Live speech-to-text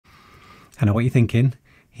I know what you're thinking.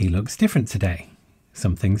 He looks different today.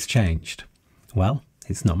 Something's changed. Well,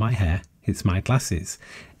 it's not my hair, it's my glasses.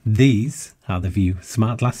 These are the Vue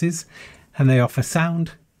smart glasses, and they offer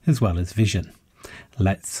sound as well as vision.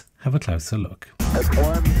 Let's have a closer look. That's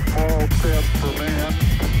one small step for man,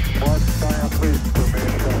 one giant leap for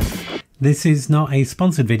mankind. This is not a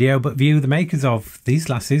sponsored video, but Vue, the makers of these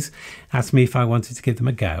glasses, asked me if I wanted to give them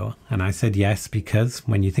a go, and I said yes, because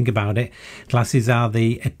when you think about it, glasses are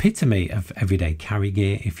the epitome of everyday carry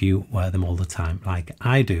gear if you wear them all the time like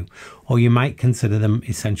I do, or you might consider them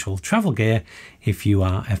essential travel gear if you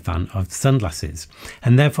are a fan of sunglasses,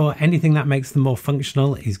 and therefore anything that makes them more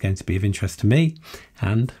functional is going to be of interest to me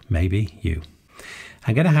and maybe you.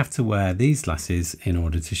 I'm going to have to wear these glasses in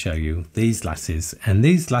order to show you these glasses, and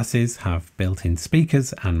these glasses have built-in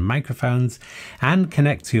speakers and microphones and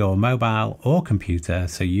connect to your mobile or computer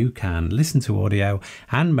so you can listen to audio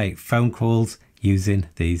and make phone calls using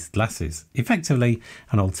these glasses. Effectively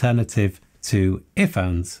an alternative to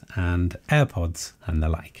earphones and AirPods and the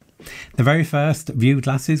like. The very first Vue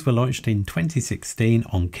glasses were launched in 2016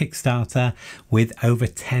 on Kickstarter with over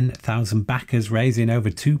 10,000 backers raising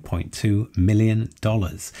over $2.2 million.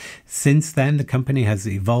 Since then, the company has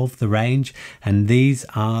evolved the range, and these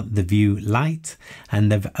are the Vue Lite,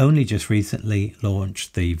 and they've only just recently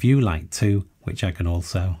launched the Vue Lite 2, which I can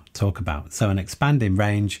also talk about. So an expanding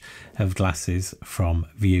range of glasses from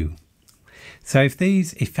Vue. So if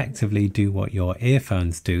these effectively do what your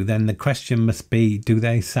earphones do, then the question must be, do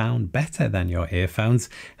they sound better than your earphones?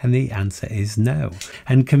 And the answer is no.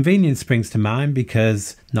 And convenience springs to mind,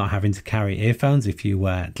 because not having to carry earphones if you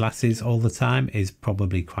wear glasses all the time is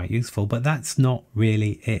probably quite useful, but that's not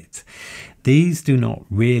really it. These do not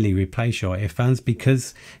really replace your earphones,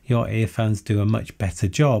 because your earphones do a much better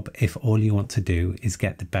job if all you want to do is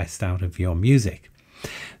get the best out of your music.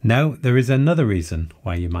 No, there is another reason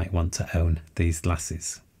why you might want to own these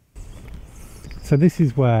glasses. So this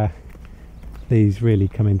is where these really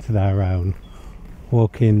come into their own.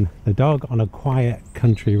 Walking the dog on a quiet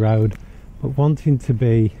country road, but wanting to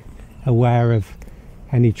be aware of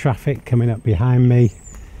any traffic coming up behind me,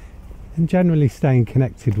 and generally staying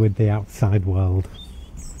connected with the outside world.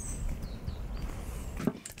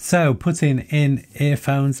 So putting in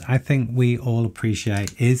earphones, I think we all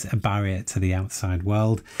appreciate, is a barrier to the outside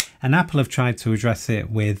world, and Apple have tried to address it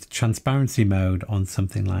with transparency mode on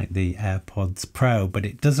something like the AirPods Pro, but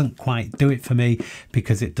it doesn't quite do it for me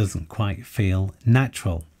because it doesn't quite feel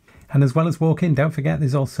natural. And as well as walking, don't forget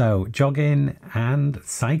there's also jogging and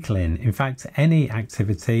cycling. In fact, any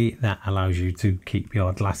activity that allows you to keep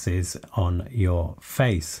your glasses on your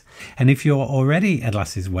face. And if you're already a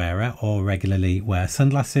glasses wearer or regularly wear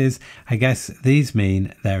sunglasses, I guess these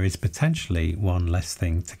mean there is potentially one less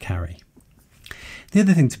thing to carry. The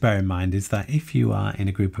other thing to bear in mind is that if you are in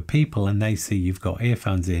a group of people and they see you've got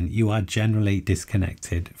earphones in, you are generally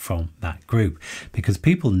disconnected from that group, because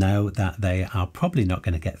people know that they are probably not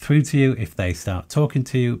going to get through to you if they start talking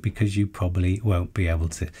to you, because you probably won't be able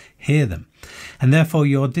to hear them. And therefore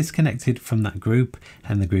you're disconnected from that group,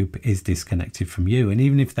 and the group is disconnected from you. And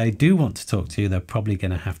even if they do want to talk to you, they're probably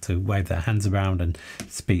going to have to wave their hands around and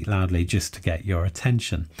speak loudly just to get your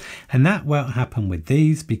attention. And that won't happen with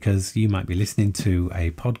these, because you might be listening to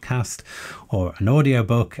a podcast or an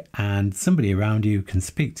audiobook and somebody around you can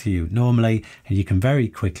speak to you normally, and you can very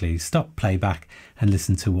quickly stop playback and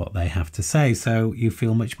listen to what they have to say, so you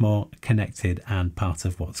feel much more connected and part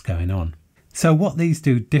of what's going on. So what these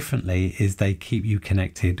do differently is they keep you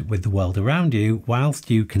connected with the world around you whilst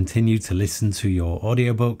you continue to listen to your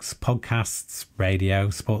audiobooks, podcasts, radio,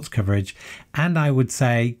 sports coverage, and I would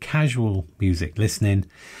say casual music listening.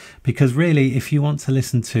 Because really, if you want to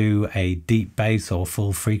listen to a deep bass or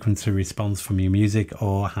full frequency response from your music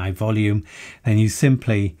or high volume, then you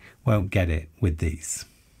simply won't get it with these.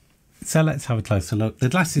 So let's have a closer look. The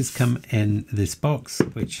glasses come in this box,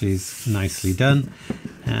 which is nicely done.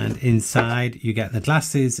 And inside you get the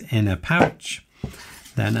glasses in a pouch.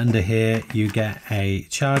 Then under here you get a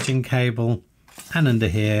charging cable. And under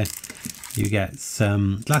here you get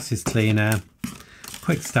some glasses cleaner,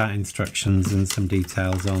 quick start instructions, and some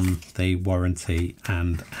details on the warranty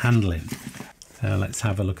and handling. So let's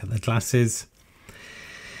have a look at the glasses.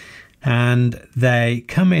 And they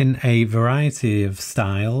come in a variety of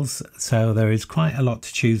styles, so there is quite a lot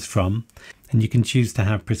to choose from, and you can choose to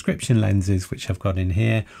have prescription lenses, which I've got in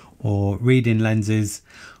here, or reading lenses,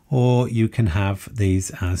 or you can have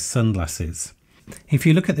these as sunglasses. If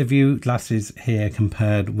you look at the Vue glasses here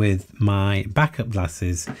compared with my backup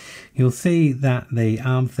glasses, you'll see that the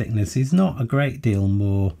arm thickness is not a great deal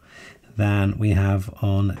more than we have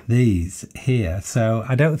on these here. So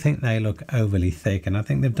I don't think they look overly thick, and I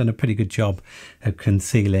think they've done a pretty good job of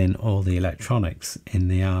concealing all the electronics in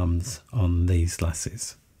the arms on these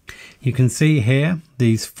glasses. You can see here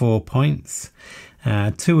these 4 points.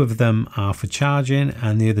 2 of them are for charging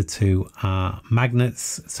and the other 2 are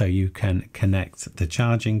magnets, so you can connect the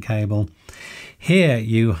charging cable. Here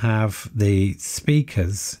you have the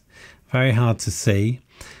speakers, very hard to see,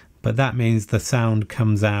 but that means the sound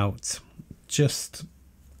comes out just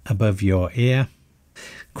above your ear.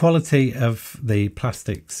 Quality of the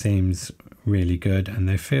plastic seems really good and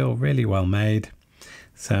they feel really well made,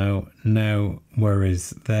 so no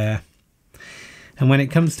worries there. And when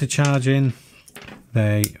it comes to charging,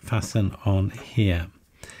 they fasten on here.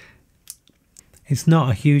 It's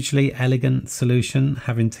not a hugely elegant solution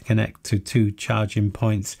having to connect to 2 charging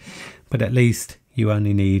points, but at least you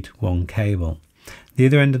only need 1 cable. The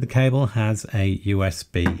other end of the cable has a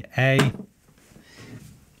USB-A,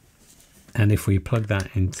 and if we plug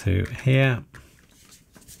that into here,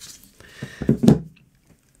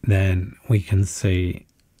 then we can see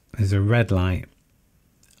there's a red light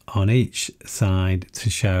on each side to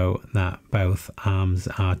show that both arms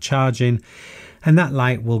are charging, and that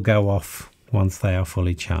light will go off once they are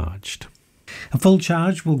fully charged. A full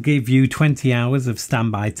charge will give you 20 hours of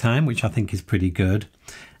standby time, which I think is pretty good,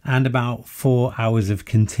 and about 4 hours of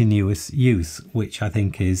continuous use, which I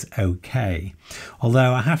think is okay.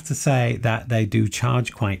 Although I have to say that they do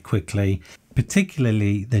charge quite quickly,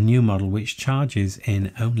 particularly the new model, which charges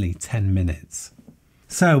in only 10 minutes.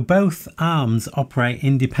 So both arms operate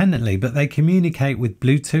independently, but they communicate with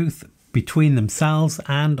Bluetooth between themselves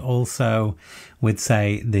and also with,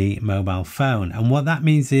 say, the mobile phone. And what that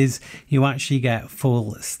means is you actually get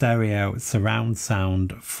full stereo surround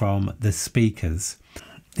sound from the speakers.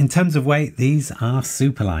 In terms of weight, these are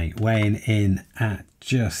super light, weighing in at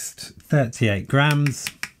just 38 grams,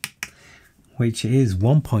 which is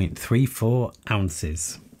 1.34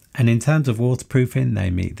 ounces. And in terms of waterproofing, they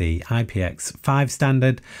meet the IPX5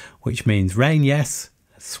 standard, which means rain yes,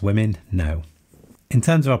 swimming no. In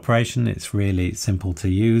terms of operation, it's really simple to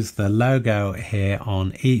use. The logo here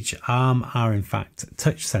on each arm are in fact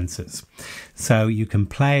touch sensors. So you can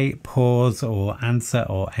play, pause or answer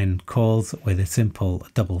or end calls with a simple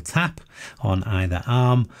double tap on either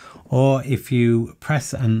arm, or if you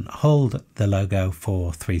press and hold the logo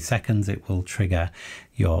for 3 seconds, it will trigger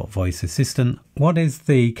your voice assistant. What is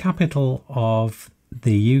the capital of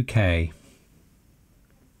the UK?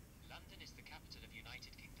 London is the capital of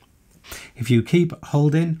United Kingdom. If you keep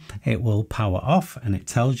holding, it will power off, and it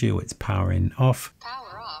tells you it's powering off.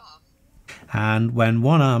 Power off. And when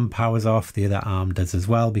one arm powers off, the other arm does as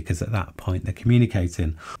well, because at that point they're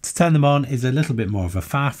communicating. To turn them on is a little bit more of a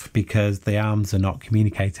faff because the arms are not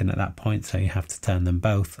communicating at that point, so you have to turn them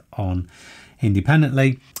both on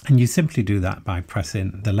independently, and you simply do that by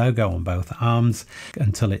pressing the logo on both arms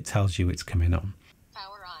until it tells you it's coming on.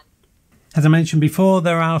 Power on. As I mentioned before,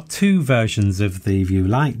 there are 2 versions of the Vue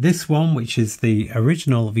Lite. This one, which is the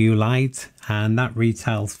original Vue Lite, and that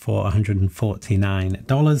retails for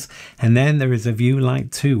 $149. And then there is a Vue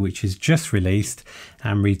Lite 2, which is just released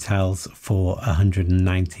and retails for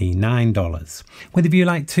 $199. With the Vue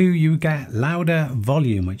Lite 2, you get louder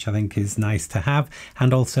volume, which I think is nice to have,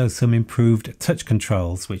 and also some improved touch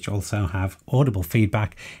controls, which also have audible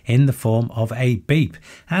feedback in the form of a beep,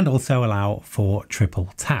 and also allow for triple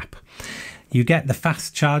tap. You get the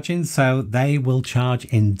fast charging, so they will charge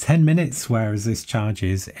in 10 minutes, whereas this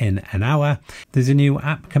charges in an hour. There's a new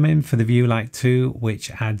app coming for the Vue Lite 2,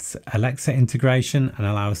 which adds Alexa integration and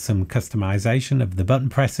allows some customization of the button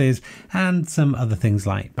presses and some other things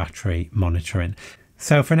like battery monitoring.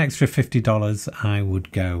 So for an extra $50, I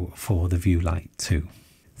would go for the Vue Lite 2.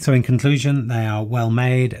 So in conclusion, they are well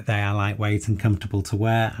made, they are lightweight and comfortable to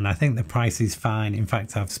wear, and I think the price is fine. In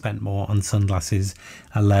fact, I've spent more on sunglasses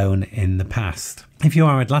alone in the past. If you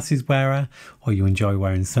are a glasses wearer, or you enjoy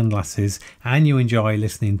wearing sunglasses, and you enjoy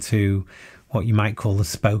listening to what you might call the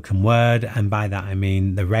spoken word, and by that I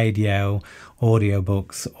mean the radio,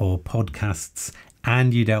 audiobooks or podcasts,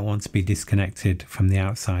 and you don't want to be disconnected from the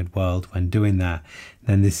outside world when doing that,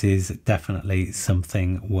 then this is definitely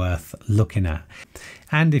something worth looking at.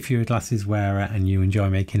 And if you're a glasses wearer and you enjoy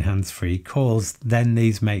making hands-free calls, then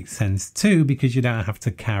these make sense too, because you don't have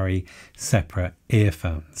to carry separate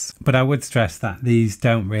earphones. But I would stress that these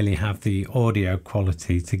don't really have the audio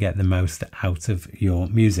quality to get the most out of your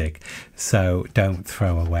music, so don't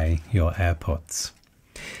throw away your AirPods.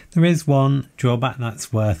 There is one drawback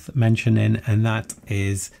that's worth mentioning, and that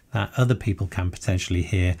is that other people can potentially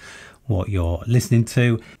hear what you're listening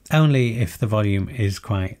to. Only if the volume is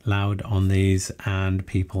quite loud on these and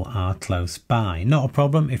people are close by. Not a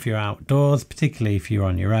problem if you're outdoors, particularly if you're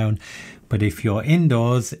on your own. But if you're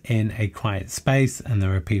indoors in a quiet space and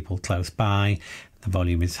there are people close by, the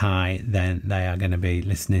volume is high, then they are going to be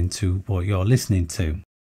listening to what you're listening to.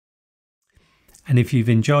 And if you've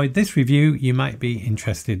enjoyed this review, you might be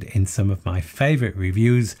interested in some of my favourite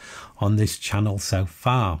reviews on this channel so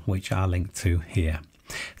far, which I'll link to here.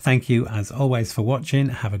 Thank you as always for watching.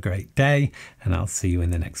 Have a great day, and I'll see you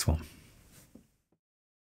in the next one.